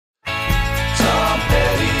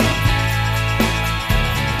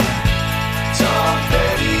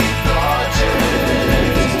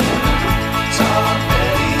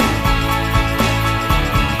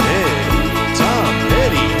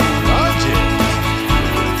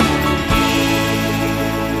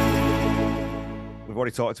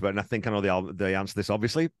already talked about it, and I think I know the answer to this,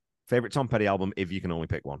 obviously. Favorite Tom Petty album, if you can only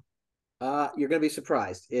pick one. You're gonna be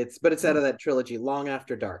surprised. It's out Hmm. of that trilogy. Long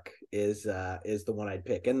After Dark is the one I'd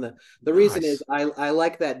pick, and the reason is Nice. I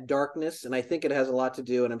like that darkness, and I think it has a lot to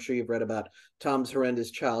do. And I'm sure you've read about Tom's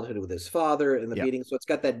horrendous childhood with his father and the Yep. beating, so it's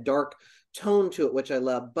got that dark tone to it, which I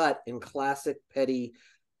love. But in classic Petty,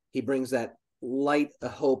 he brings that light, a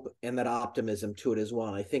hope, and that optimism to it as well.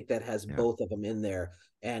 And I think that has Yeah. both of them in there.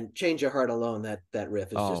 And Change Your Heart alone, that riff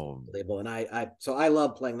is just Oh, unbelievable. And so I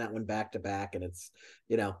love playing that one back to back, and it's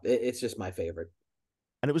just my favorite.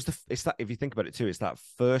 and it's that if you think about it too, it's that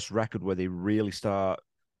first record where they really start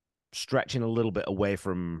stretching a little bit away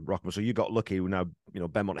from rock. So You Got Lucky. Now,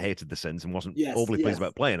 Benmont hated the synths and wasn't Yes, overly pleased yes,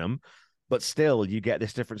 about playing them, but still, you get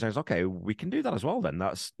this different sounds. Okay, we can do that as well. Then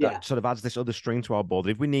yeah, that sort of adds this other string to our board.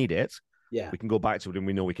 If we need it, yeah. we can go back to it, and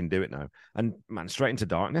we know we can do it now. And man, Straight Into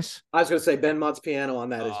Darkness. I was going to say Ben Mott's piano on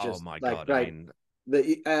that is Oh just my like god! I right. mean,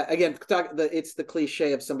 It's the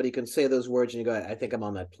cliche of somebody can say those words and you go, I think I'm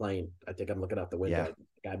on that plane. I think I'm looking out the yeah,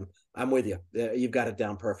 window. I'm with you. You've got it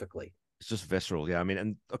down perfectly. it's just visceral. Yeah, I mean,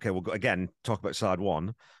 and okay, we'll go, again talk about side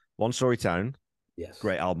one. One Story Town, Yes.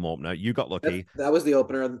 great album opener. You Got Lucky. That was the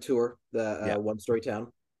opener of the tour, the Yeah. One Story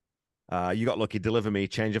Town. You Got Lucky, Deliver Me,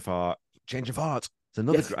 Change of Heart. Change of Heart. It's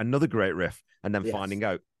Yes. another great riff. And then Yes. Finding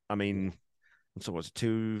Out. I mean, so what's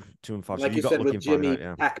two and five? So Like You you Got said Lucky with and Finding Out, Jimmy,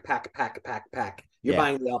 yeah. pack, pack, pack, pack, pack. You're Yeah.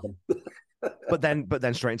 buying the album. But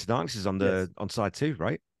then Straight Into Darkness is Yes. on side two,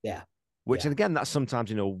 right? Yeah. Which, Yeah. and again, that's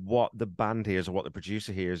sometimes, what the band hears or what the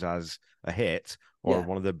producer hears as a hit or Yeah.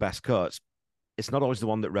 one of the best cuts. It's not always the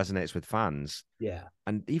one that resonates with fans. Yeah.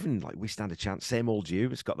 And even like We Stand a Chance, Same Old You,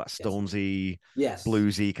 it's got that Yes. Stonesy, Yes.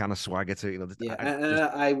 bluesy kind of swagger to it. Yeah, I and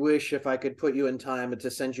just, I wish if I could put you in time to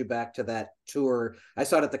send you back to that tour. I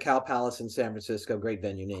saw it at the Cal Palace in San Francisco. Great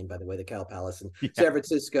venue name, by the way, the Cal Palace in yeah, San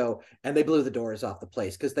Francisco. And they blew the doors off the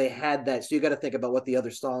place because they had that. So you got to think about what the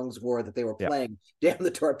other songs were that they were yeah, playing. Damn the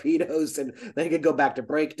Torpedoes, and they could go back to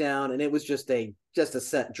Breakdown, and it was just a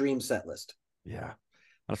set dream set list. yeah.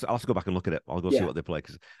 I'll have to go back and look at it. I'll go see Yeah. what they play.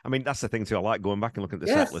 Because, I mean, that's the thing, too. I like going back and looking at the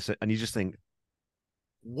set Yes. list, and you just think,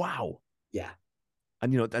 wow. Yeah.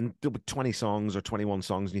 And, and 20 songs or 21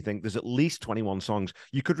 songs, and you think there's at least 21 songs.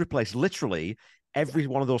 You could replace literally every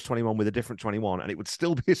one of those 21 with a different 21, and it would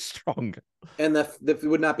still be as strong. And that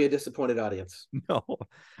would not be a disappointed audience. No.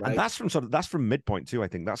 And Right. that's from Midpoint, too, I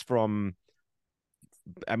think. That's from,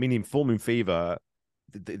 I mean, in Full Moon Fever,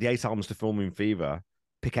 the 8 albums to Full Moon Fever,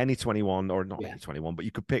 pick any 21, or not Yeah. any 21, but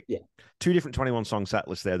you could pick Yeah. 2 different 21 song set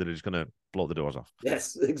lists there that are just going to blow the doors off.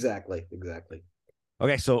 Yes, exactly. Exactly.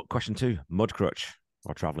 Okay, so question 2, Mudcrutch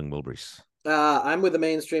or Traveling Wilburys? I'm with the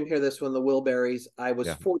mainstream here. This one, the Wilburys. I was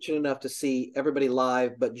Yeah. fortunate enough to see everybody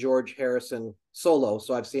live, but George Harrison solo.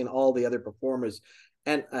 So I've seen all the other performers,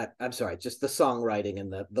 and I'm sorry, just the songwriting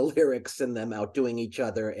and the lyrics and them outdoing each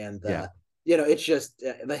other, and Yeah. it's just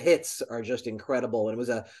the hits are just incredible. And it was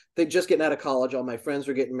they just getting out of college. All my friends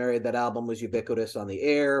were getting married. That album was ubiquitous on the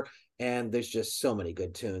air, and there's just so many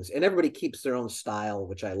good tunes, and everybody keeps their own style,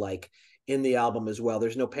 which I like in the album as well.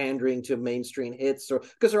 There's no pandering to mainstream hits, or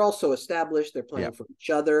because they're all so established, they're playing Yeah. for each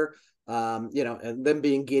other. And them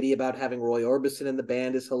being giddy about having Roy Orbison in the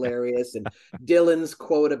band is hilarious. And Dylan's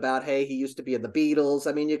quote about, "Hey, he used to be in the Beatles."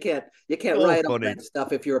 I mean, you can't So write all funny. that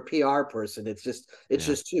stuff if you're a PR person. It's Yeah.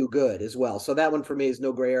 just too good as well. So that one for me is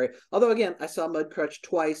no gray area. Although again, I saw Mudcrutch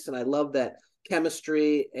twice, and I love that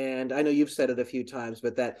chemistry. And I know you've said it a few times,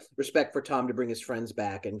 but that respect for Tom to bring his friends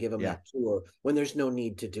back and give him Yeah. that tour when there's no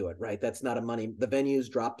need to do it, right? That's not a money. The venue's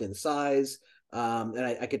dropped in size. And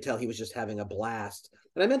I could tell he was just having a blast.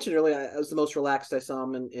 And I mentioned earlier, I was the most relaxed I saw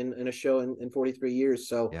him in a show in 43 years.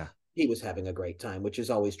 So Yeah. he was having a great time, which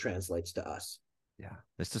is always translates to us. Yeah.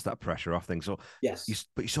 It's just that pressure off thing. So Yes.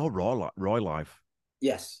 but you saw Roy live.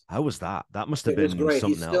 Yes. How was that? That must have It was been great. He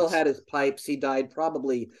something still else. had his pipes. He died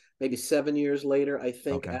probably maybe 7 years later, I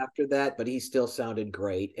think, Okay. after that, but he still sounded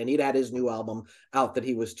great. And he'd had his new album out that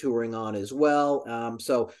he was touring on as well.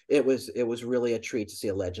 So it was really a treat to see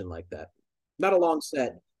a legend like that. Not a long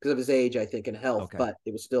set because of his age, I think, and health, Okay. but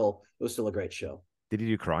it was still a great show. Did he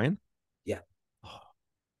do crying? Yeah.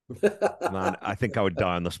 Man, I think I would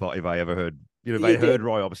die on the spot if I ever heard, if You I did. heard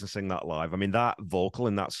Roy Orbison sing that live. I mean, that vocal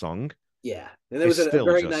in that song Yeah. And there is was a still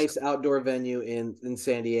very just, nice outdoor venue in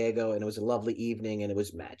San Diego, and it was a lovely evening, and it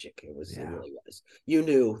was magic. It Yeah. really was. You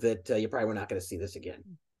knew that you probably were not going to see this again.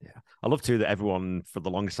 yeah. I love too that everyone for the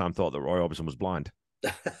longest time thought that Roy Orbison was blind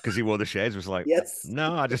because he wore the shades. It was like, Yes.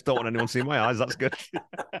 no, I just don't want anyone seeing my eyes. That's good.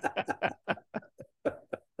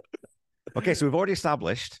 Okay, so we've already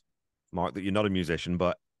established, Mark, that you're not a musician,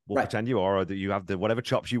 but We'll Right. pretend you are, or that you have the whatever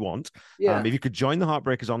chops you want. Yeah. If you could join the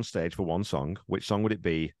Heartbreakers on stage for one song, which song would it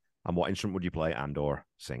be, and what instrument would you play and or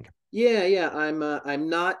sing? Yeah. I'm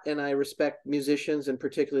not, and I respect musicians and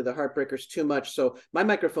particularly the Heartbreakers too much. So my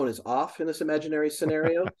microphone is off in this imaginary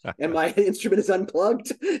scenario, and my instrument is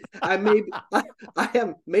unplugged. I may, I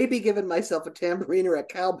am maybe giving myself a tambourine or a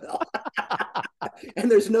cowbell, and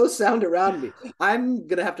there's no sound around me. I'm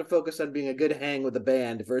gonna have to focus on being a good hang with the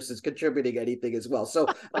band versus contributing anything as well. So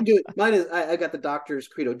I'm doing mine is I got the doctor's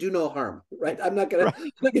credo: do no harm. Right? I'm not gonna,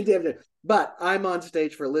 I'm not gonna damage it. But I'm on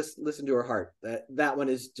stage for listen to her heart. That one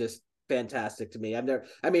is just fantastic to me. I've never.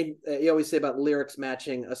 I mean, you always say about lyrics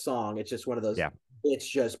matching a song. It's just one of those. Yeah. It's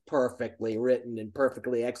just perfectly written and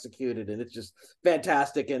perfectly executed, and it's just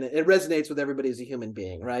fantastic, and it resonates with everybody as a human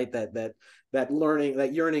being, right? That learning,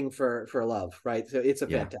 that yearning for love, right? So it's a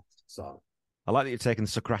fantastic song. I like that you're taking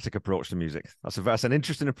the Socratic approach to music. That's an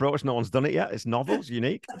interesting approach. No one's done it yet. It's novel. It's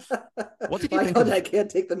unique. What did you think? I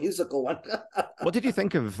can't take the musical one. What did you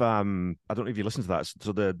think of? I don't know if you listened to that.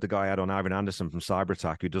 So the guy I had on, Ivan Anderson from Cyber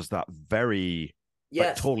Attack, who does that very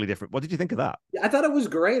totally different. What did you think of that? Yeah, I thought it was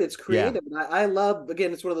great. It's creative, and I love.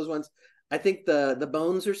 Again, it's one of those ones. I think the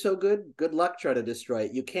bones are so good. Good luck trying to destroy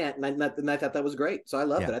it. You can't. And I thought that was great. So I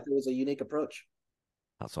loved it. I thought it was a unique approach.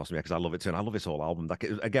 That's awesome, because I love it too, and I love this whole album. Like,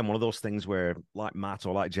 again, one of those things where, like Matt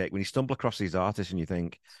or like Jake, when you stumble across these artists and you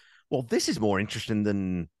think, well, this is more interesting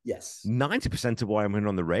than 90% of what I'm hearing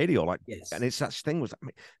on the radio. Like, and it's that thing was, I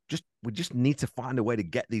mean, we just need to find a way to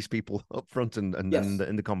get these people up front and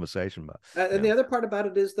in the conversation. But and the other part about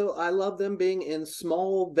it is, though, I love them being in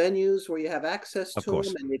small venues where you have access to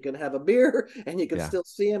them, and you can have a beer and you can still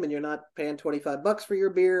see them, and you're not paying $25 for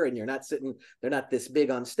your beer, and you're not sitting. They're not this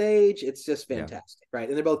big on stage. It's just fantastic, right?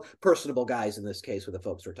 And they're both personable guys in this case with the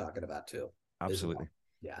folks we're talking about too. Absolutely,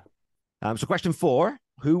 yeah. So question 4,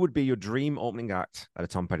 who would be your dream opening act at a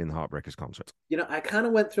Tom Petty and the Heartbreakers concert? You know, I kind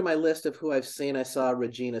of went through my list of who I've seen. I saw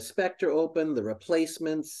Regina Spektor open, The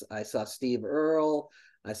Replacements. I saw Steve Earle.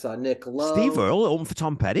 I saw Nick Lowe. Steve Earle opened for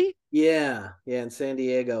Tom Petty? Yeah. In San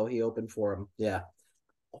Diego, he opened for him. Yeah.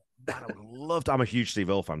 Oh, man, I would love to. I'm a huge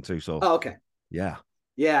Steve Earle fan too, so. Oh, okay. Yeah.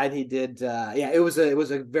 Yeah, and he did. It was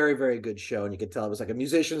a very, very good show, and you could tell it was like a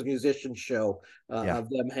musician show of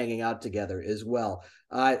them hanging out together as well.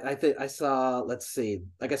 I think I saw. Let's see,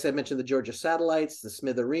 like I said, I mentioned the Georgia Satellites, the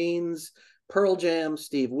Smithereens, Pearl Jam,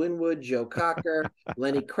 Steve Winwood, Joe Cocker,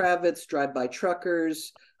 Lenny Kravitz, Drive By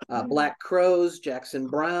Truckers, Black Crowes, Jackson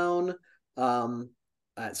Browne.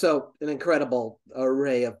 So an incredible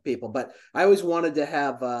array of people, but I always wanted to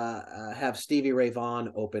have Stevie Ray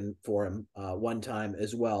Vaughan open for him one time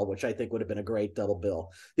as well, which I think would have been a great double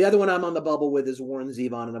bill. The other one I'm on the bubble with is Warren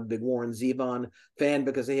Zevon, and I'm a big Warren Zevon fan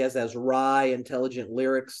because he has those wry, intelligent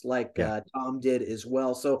lyrics like Tom did as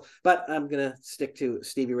well. So, but I'm gonna stick to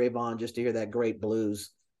Stevie Ray Vaughan just to hear that great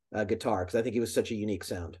blues guitar, because I think he was such a unique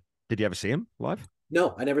sound. Did you ever see him live?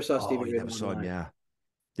 No, I never saw Stevie Ray Vaughan. Never saw him, live.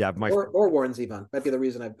 Yeah, or Warren Zevon might be the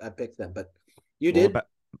reason I picked them. But you did.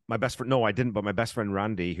 My best friend, no, I didn't. But my best friend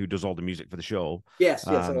Randy, who does all the music for the show, yes,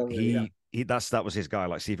 that was his guy.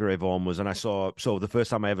 Like Stevie Ray Vaughan was, and I saw. So the first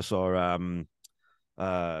time I ever saw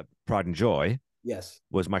Pride and Joy,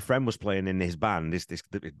 was my friend was playing in his band.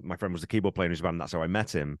 My friend was the keyboard player in his band. That's how I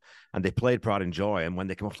met him. And they played Pride and Joy, and when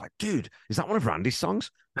they came off, like, dude, is that one of Randy's songs?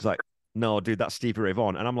 It's like, no, dude, that's Stevie Ray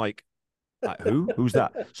Vaughan. And I'm like, who's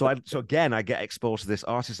that? So again, I get exposed to this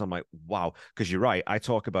artist. I'm like, wow, because you're right. I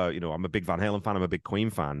talk about, I'm a big Van Halen fan. I'm a big Queen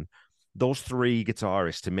fan. Those three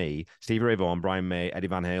guitarists to me, Stevie Ray Vaughan, Brian May, Eddie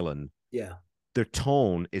Van Halen. Yeah. Their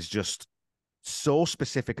tone is just so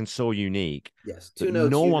specific and so unique. Yes. Two notes.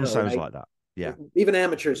 No one sounds like that. Yeah. Even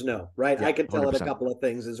amateurs know, right? Yeah, I can tell 100%. it a couple of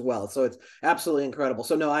things as well. So it's absolutely incredible.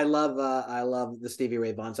 So no, I love the Stevie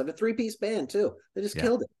Ray Vaughan stuff. A 3-piece band too. They just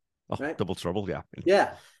killed it. Oh, right? Double trouble, yeah.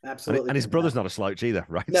 Yeah, absolutely. And his brother's not a slouch either,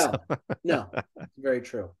 right? No, no. It's very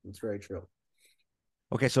true. It's very true.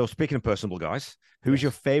 Okay, so speaking of personable guys, who's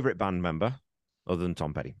your favorite band member other than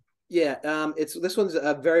Tom Petty? Yeah, this one's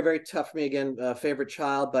very, very tough for me again. Favorite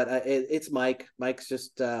child, but it's Mike. Mike's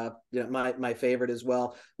just my favorite as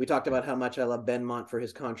well. We talked about how much I love Benmont for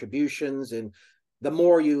his contributions, and the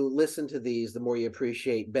more you listen to these, the more you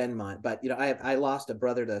appreciate Benmont. But I lost a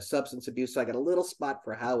brother to substance abuse, so I got a little spot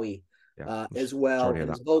for Howie as well. And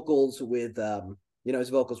his vocals with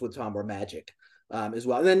Tom were magic as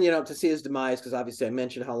well. And then to see his demise, because obviously I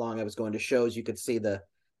mentioned how long I was going to shows. You could see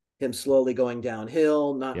him slowly going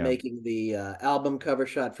downhill, not making the album cover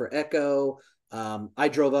shot for Echo. I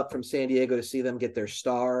drove up from San Diego to see them get their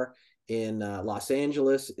star in Los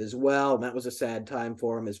Angeles as well, and that was a sad time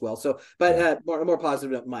for him as well. So, but more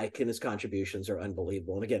positive note, Mike and his contributions are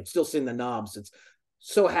unbelievable. And again, still seeing the knobs.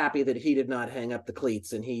 so happy that he did not hang up the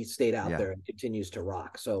cleats and he stayed out there and continues to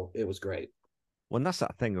rock. So it was great. Well, that's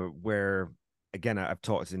that thing where, again, I've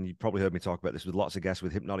talked, and you probably heard me talk about this with lots of guests,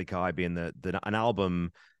 with Hypnotic Eye being an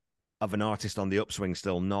album of an artist on the upswing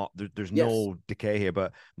still. Not there's no decay here,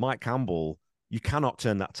 but Mike Campbell, you cannot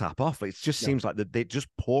turn that tap off. It just seems like it just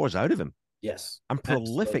pours out of him. Yes. And prolific.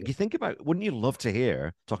 Absolutely. You think about, wouldn't you love to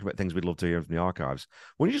hear, talking about things we'd love to hear from the archives,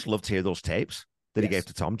 wouldn't you just love to hear those tapes that he gave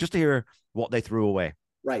to Tom, just to hear what they threw away?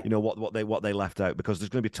 Right. You know, what they left out, because there's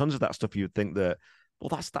going to be tons of that stuff you'd think that,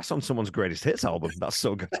 well, that's on someone's greatest hits album. That's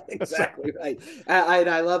so good. Exactly right.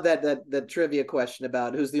 I love that trivia question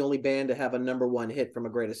about who's the only band to have a #1 hit from a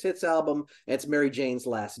greatest hits album. It's Mary Jane's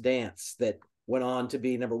Last Dance that went on to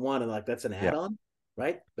be #1, and like that's an add-on,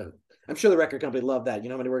 right? But I'm sure the record company loved that. You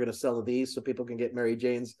know how many we're going to sell of these so people can get Mary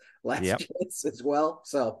Jane's Last Dance as well.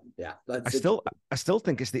 So yeah, I still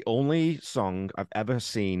think it's the only song I've ever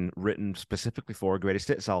seen written specifically for a greatest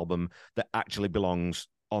hits album that actually belongs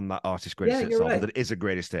on that artist's greatest hits album, that is a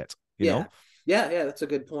greatest hit, you know? Yeah, that's a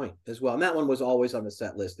good point as well. And that one was always on the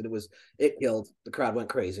set list, and it killed. The crowd went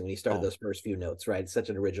crazy when he started those first few notes, right? It's such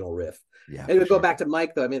an original riff. Yeah. And go back to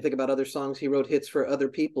Mike, though. I mean, think about other songs he wrote hits for other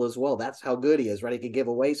people as well. That's how good he is, right? He could give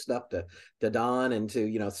away stuff to Don and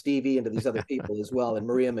to Stevie and to these other people as well. And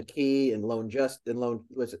Maria McKee and Lone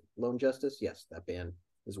Justice? Yes, that band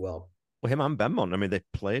as well. Well, him and Benmont, I mean, they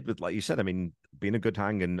played with, like you said, I mean, being a good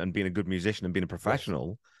hang and being a good musician and being a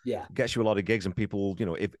professional gets you a lot of gigs. And people,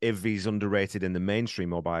 if he's underrated in the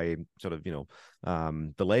mainstream or by sort of, the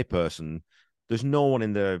layperson, there's no one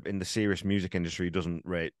in the serious music industry who doesn't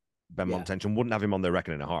rate Benmont Tension, wouldn't have him on their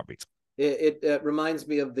record in a heartbeat. It reminds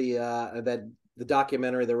me of the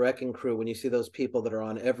documentary, The Wrecking Crew, when you see those people that are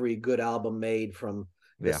on every good album made from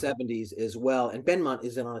the 70s as well. And Benmont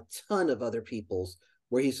is in on a ton of other people's,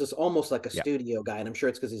 where he's just almost like a studio guy. And I'm sure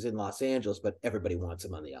it's because he's in Los Angeles, but everybody wants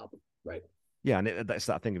him on the album, right? Yeah, and that's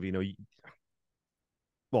that thing of,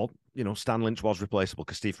 Stan Lynch was replaceable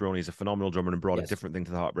because Steve Ferroni is a phenomenal drummer and brought a different thing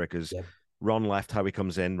to the Heartbreakers. Yep. Ron left, Howie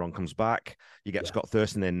comes in, Ron comes back. You get Scott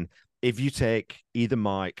Thurston in. If you take either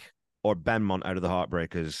Mike or Benmont out of the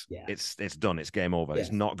Heartbreakers, it's done. It's game over.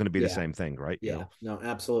 It's not going to be the same thing, right? Yeah, no,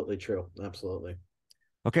 absolutely true. Absolutely.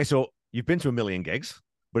 Okay, so you've been to a million gigs.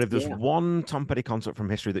 But if there's one Tom Petty concert from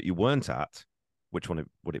history that you weren't at, which one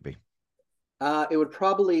would it be? It would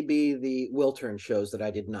probably be the Wiltern shows that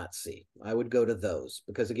I did not see. I would go to those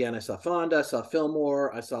because, again, I saw Fonda, I saw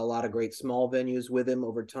Fillmore, I saw a lot of great small venues with him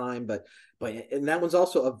over time. But and that one's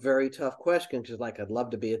also a very tough question because, like, I'd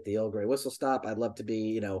love to be at the Earl Grey Whistle Stop. I'd love to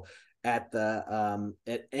be, at the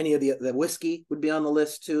at any of the Whiskey would be on the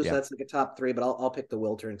list too. So that's like a top 3. But I'll pick the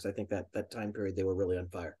Wiltern because I think that time period they were really on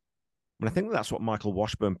fire. And I think that's what Michael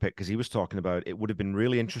Washburn picked, because he was talking about it would have been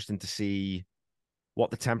really interesting to see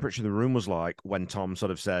what the temperature of the room was like when Tom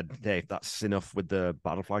sort of said, "Hey, that's enough with the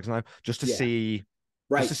battle flags now," just to see,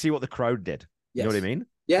 just to see what the crowd did. You know what I mean?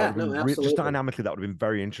 Yeah, no, absolutely. Just dynamically, that would have been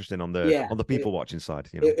very interesting on the people watching side.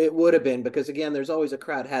 It would have been, because again, there's always a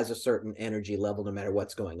crowd has a certain energy level no matter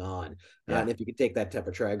what's going on. And if you could take that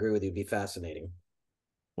temperature, I agree with you, it'd be fascinating.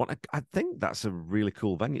 Well, I think that's a really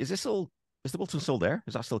cool venue. Is the Wiltern still there?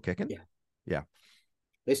 Is that still kicking? Yeah.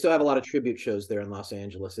 They still have a lot of tribute shows there in Los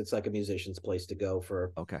Angeles. It's like a musician's place to go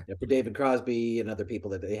for for David Crosby and other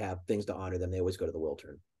people that they have things to honor them. They always go to the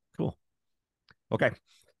Wiltern. Cool. Okay.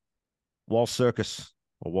 Walls Circus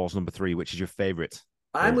or Walls number 3, which is your favorite?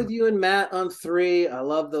 I'm with you and Matt on 3. I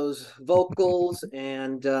love those vocals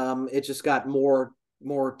and it just got more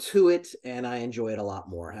to it, and I enjoy it a lot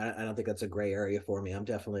more. I don't think that's a gray area for me. I'm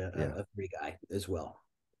definitely a 3 guy as well.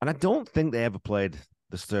 And I don't think they ever played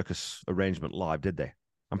the Circus arrangement live, did they?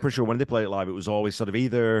 I'm pretty sure when they played it live, it was always sort of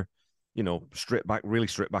either, really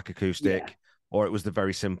stripped back acoustic, or it was the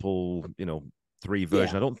very simple, 3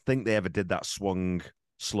 version. I don't think they ever did that swung,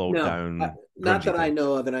 slowed down. Not that thing I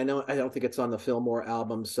know of, and I don't think it's on the Fillmore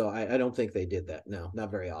album, so I don't think they did that. No,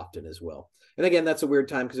 not very often as well. And again, that's a weird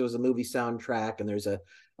time because it was a movie soundtrack, and there's a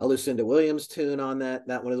Lucinda Williams tune on that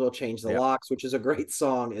one as well, Change the Locks, which is a great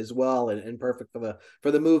song as well, and perfect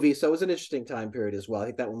for the movie. So it was an interesting time period as well. I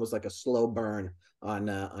think that one was like a slow burn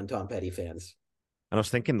on Tom Petty fans. And I was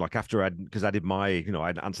thinking, like, because I did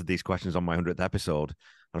I'd answered these questions on my 100th episode.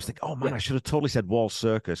 I was thinking, oh man, I should have totally said Wall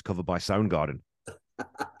Circus covered by Soundgarden.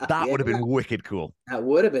 That would have been wicked cool. That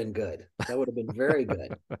would have been good. That would have been very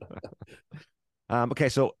good. Okay,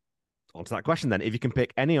 so on to that question then. If you can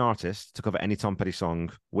pick any artist to cover any Tom Petty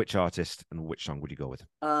song, which artist and which song would you go with?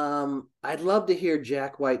 I'd love to hear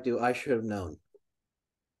Jack White do I Should Have Known.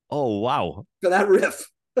 Oh, wow. For that riff.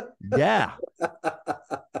 Yeah.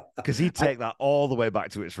 Because he'd take that all the way back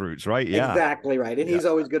to its roots, right? Yeah. Exactly right. And he's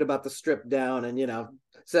always good about the stripped down and,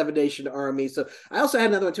 Seven Nation Army. So I also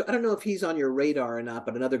had another one too. I don't know if he's on your radar or not,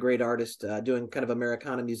 but another great artist doing kind of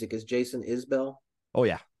Americana music is Jason Isbell. Oh,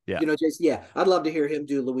 yeah. Yeah. Jason, I'd love to hear him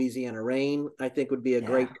do Louisiana Rain. I think would be a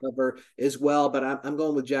great cover as well. But I'm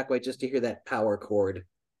going with Jack White just to hear that power chord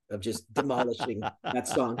of just demolishing that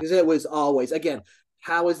song. Because it was always, again,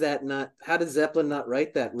 how did Zeppelin not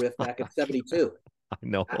write that riff back in 72? I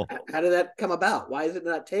know. How did that come about? Why is it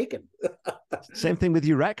not taken? Same thing with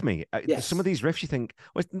You Wreck Me. Yes. Some of these riffs you think,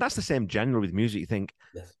 well, that's the same genre with music. You think,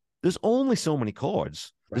 there's only so many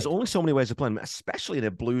chords. Right. There's only so many ways of playing, especially in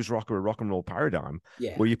a blues rock or a rock and roll paradigm,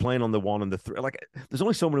 where you're playing on the one and the three. Like, there's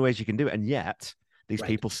only so many ways you can do it. And yet, these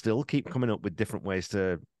people still keep coming up with different ways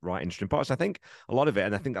to write instrument parts. I think a lot of it,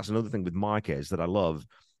 and I think that's another thing with Mike is that I love,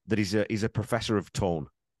 that he's a professor of tone.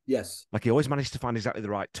 Yes. Like, he always managed to find exactly the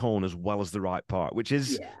right tone as well as the right part, which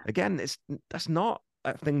is, again, that's not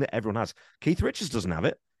a thing that everyone has. Keith Richards doesn't have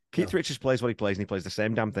it. Keith Richards plays what he plays, and he plays the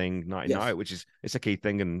same damn thing night and night, which is, it's a key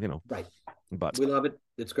thing, and, Right. But we love it.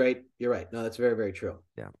 It's great. You're right. No, that's very, very true.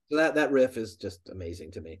 Yeah. So that riff is just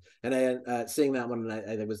amazing to me. And I seeing that one, and I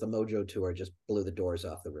think it was the Mojo tour, just blew the doors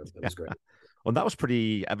off the room. It was great. Well, that was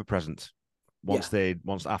pretty ever present. Once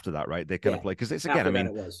after that, right? They kind of play, because it's, again,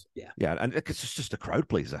 it was, and it's just a crowd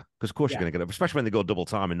pleaser, because of course you're going to get up, especially when they go double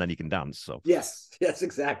time and then you can dance. So yes,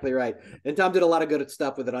 exactly right. And Tom did a lot of good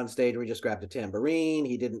stuff with it on stage. We just grabbed a tambourine.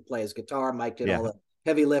 He didn't play his guitar. Mike did all the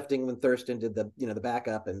heavy lifting when Thurston did the the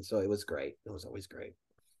backup, and so it was great. It was always great.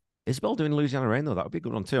 Isbell doing Louisiana Rain though, that would be a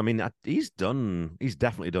good one too. I mean, he's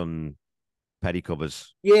definitely done Petty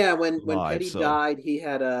covers. Yeah, when Petty died, he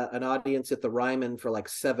had an audience at the Ryman for like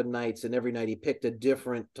 7 nights, and every night he picked a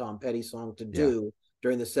different Tom Petty song to do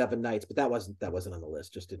during the 7 nights. But that wasn't on the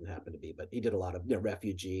list; just didn't happen to be. But he did a lot of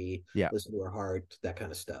Refugee, Listen to Her Heart, that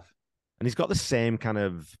kind of stuff. And he's got the same kind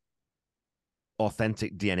of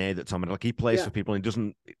authentic DNA that Tom, like, he plays for people, and he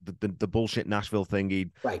doesn't the bullshit Nashville thing.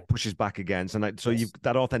 He pushes back against, and so you've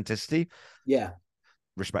that authenticity. Yeah,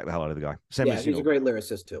 respect the hell out of the guy. Same as, he's a great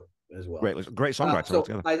lyricist too, as well. Great songwriter.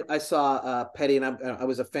 So I saw Petty, and I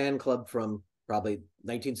was a fan club from probably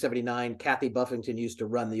 1979. Kathy Buffington used to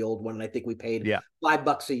run the old one, and I think we paid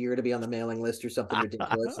 $5 a year to be on the mailing list or something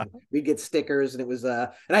ridiculous. And we'd get stickers, and it was and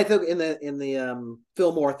I think in the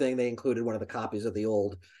Fillmore thing they included one of the copies of the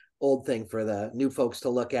old thing for the new folks to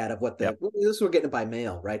look at of what this, we're getting it by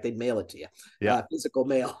mail, right? They'd mail it to you, physical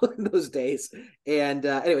mail in those days. And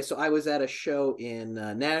anyway, so I was at a show in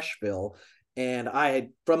Nashville, and I had,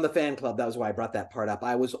 from the fan club, that was why I brought that part up,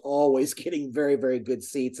 I was always getting very, very good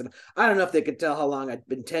seats. And I don't know if they could tell how long I'd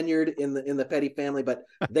been tenured in the Petty family, but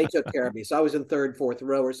they took care of me. So I was in 3rd, 4th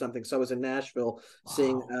row or something. So I was in Nashville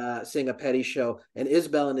seeing a Petty show, and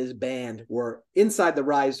Isbell and his band were inside the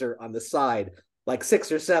riser on the side, like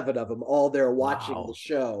 6 or 7 of them, all there watching the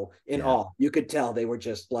show in awe. You could tell they were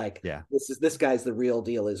just like, this guy's the real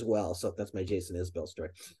deal as well. So that's my Jason Isbell story.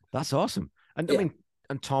 That's awesome. And I mean,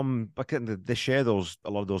 and Tom, they share a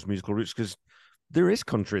lot of those musical roots, because there is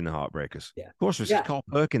country in the Heartbreakers. Yeah. Of course, Carl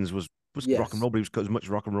Perkins was rock and roll, but he was as much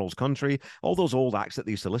rock and roll's country. All those old acts that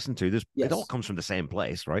they used to listen to, it all comes from the same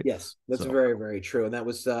place, right? Yes, that's very, very true. And that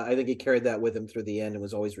was, I think he carried that with him through the end and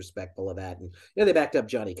was always respectful of that. And they backed up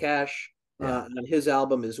Johnny Cash on his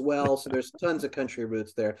album as well. So there's tons of country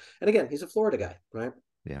roots there. And again, he's a Florida guy, right?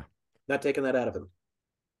 Yeah. Not taking that out of him.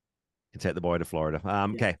 You take the boy to Florida.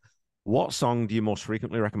 Okay. What song do you most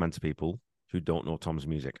frequently recommend to people who don't know Tom's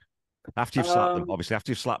music? After you've slapped them, obviously,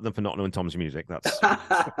 after you've slapped them for not knowing Tom's music, that's...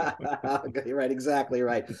 You're right, exactly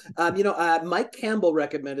right. Mike Campbell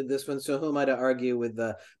recommended this one, so who am I to argue with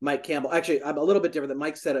Mike Campbell? Actually, I'm a little bit different. That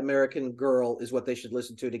Mike said American Girl is what they should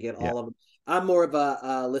listen to get all of them. I'm more of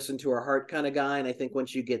a listen to her heart kind of guy, and I think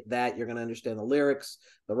once you get that, you're going to understand the lyrics,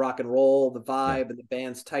 the rock and roll, the vibe, and the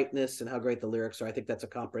band's tightness, and how great the lyrics are. I think that's a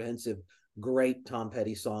comprehensive, great Tom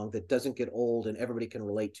Petty song that doesn't get old and everybody can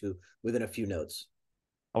relate to within a few notes.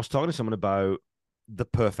 I was talking to someone about the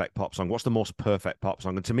perfect pop song. What's the most perfect pop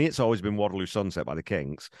song? And to me, it's always been Waterloo Sunset by the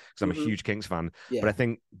Kinks, because I'm a huge Kinks fan. But I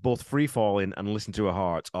think both Free Falling and Listen to Her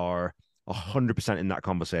Heart are 100% in that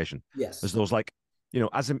conversation. Yes. As those, like,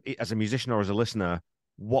 as a musician or as a listener,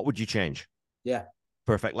 what would you change? Yeah.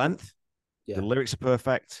 Perfect length. Yeah. The lyrics are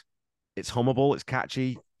perfect. It's hummable. It's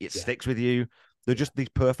catchy. It sticks with you. They're just these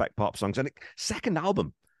perfect pop songs. And second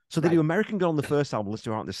album, So they do American Girl on the first album, Let's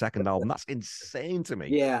Do It on the second album. That's insane to me.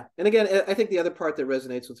 Yeah. And again, I think the other part that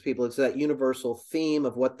resonates with people is that universal theme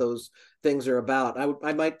of what those things are about.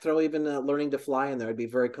 I might throw even Learning to Fly in there. I'd be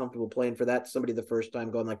very comfortable playing for that. Somebody the first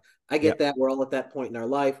time going like, I get that. We're all at that point in our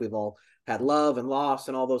life. We've all had love and loss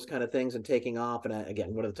and all those kind of things and taking off. And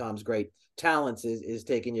again, one of the Tom's great talents is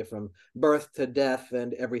taking you from birth to death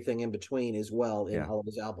and everything in between as well in all of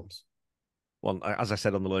his albums. Well, as I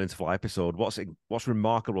said on the Learning to Fly episode, what's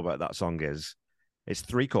remarkable about that song is it's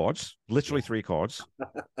 3 chords, literally 3 chords,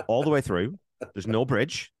 all the way through. There's no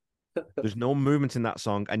bridge, there's no movement in that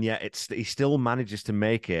song, and yet he still manages to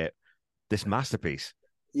make it this masterpiece.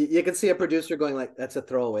 You can see a producer going like, "That's a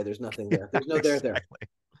throwaway. There's nothing there. There's no there."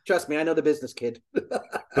 Trust me, I know the business, kid.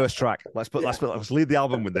 First track. Let's lead the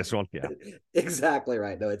album with this one. Yeah, exactly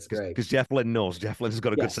right. No, it's great because Jeff Lynne knows. Jeff Lynne's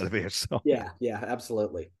got a good set of ears. So. Yeah,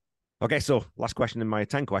 absolutely. Okay, so last question in my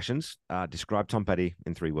 10 questions. Describe Tom Petty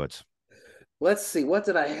in 3 words. Let's see. What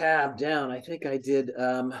did I have down? I think I did.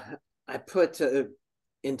 I put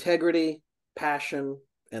integrity, passion,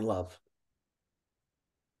 and love.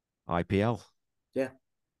 IPL. Yeah.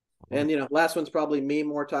 And, last one's probably me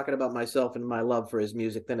more talking about myself and my love for his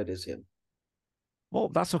music than it is him. Well,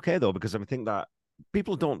 that's okay, though, because I think that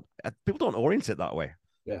people don't orient it that way.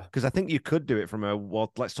 Yeah. Because I think you could do it from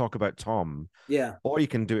let's talk about Tom. Yeah. Or you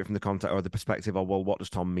can do it from the context or the perspective of, what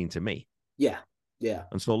does Tom mean to me? Yeah. Yeah.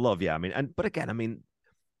 And so love, yeah. I mean, but again,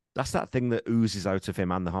 that's that thing that oozes out of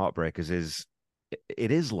him and the Heartbreakers is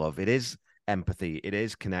it is love. It is empathy. It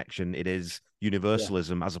is connection. It is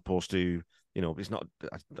universalism as opposed to, it's not,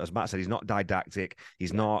 as Matt said, he's not didactic.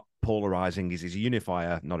 He's not polarizing. He's a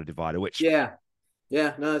unifier, not a divider, which.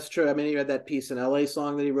 Yeah, no, that's true. I mean, he had that Peace in LA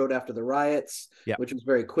song that he wrote after the riots, which was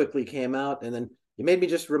very quickly came out. And then you made me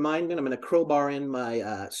just remind me, I'm going to crowbar in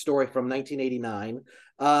my story from 1989.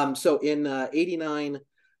 So in 89,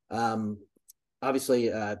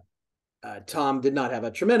 obviously, Tom did not have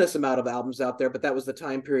a tremendous amount of albums out there, but that was the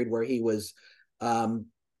time period where he was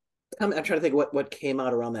I'm trying to think what came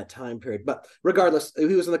out around that time period, but regardless, he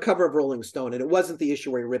was on the cover of Rolling Stone, and it wasn't the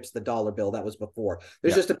issue where he rips the dollar bill. That was before.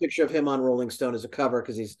 There's just a picture of him on Rolling Stone as a cover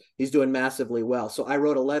because he's doing massively well. So I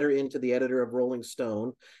wrote a letter into the editor of Rolling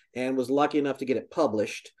Stone and was lucky enough to get it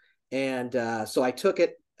published. And so I took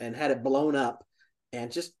it and had it blown up and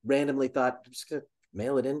just randomly thought, I'm just going to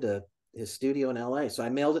mail it into his studio in LA. So I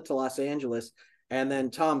mailed it to Los Angeles, and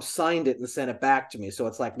then Tom signed it and sent it back to me. So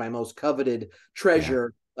it's like my most coveted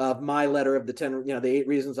treasure of my letter of the 10, the 8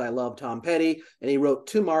 reasons I love Tom Petty. And he wrote,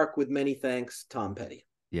 "To Mark, with many thanks, Tom Petty."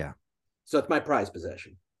 Yeah. So it's my prized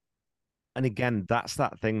possession. And again, that's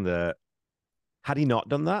that thing that had he not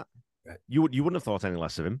done that, you wouldn't have thought any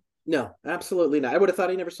less of him. No, absolutely not. I would have thought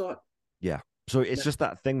he never saw it. Yeah. So it's just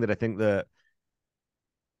that thing that I think that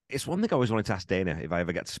it's one thing I always wanted to ask Dana if I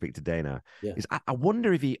ever get to speak to Dana. Is I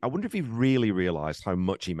wonder if he really realized how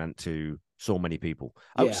much he meant to so many people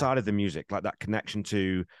outside of the music, like that connection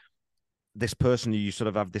to this person you sort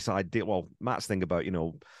of have this idea. Well, Matt's thing about,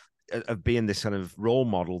 of being this kind of role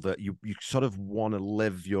model that you sort of want to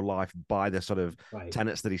live your life by the sort of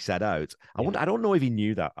tenets that he set out. I don't know if he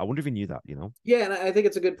knew that. I wonder if he knew that, Yeah. And I think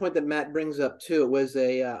it's a good point that Matt brings up too. It was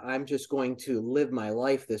I'm just going to live my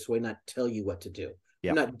life this way, not tell you what to do.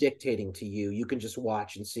 I'm not dictating to you. You can just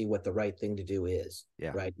watch and see what the right thing to do is.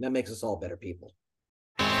 Yeah. Right. And that makes us all better people.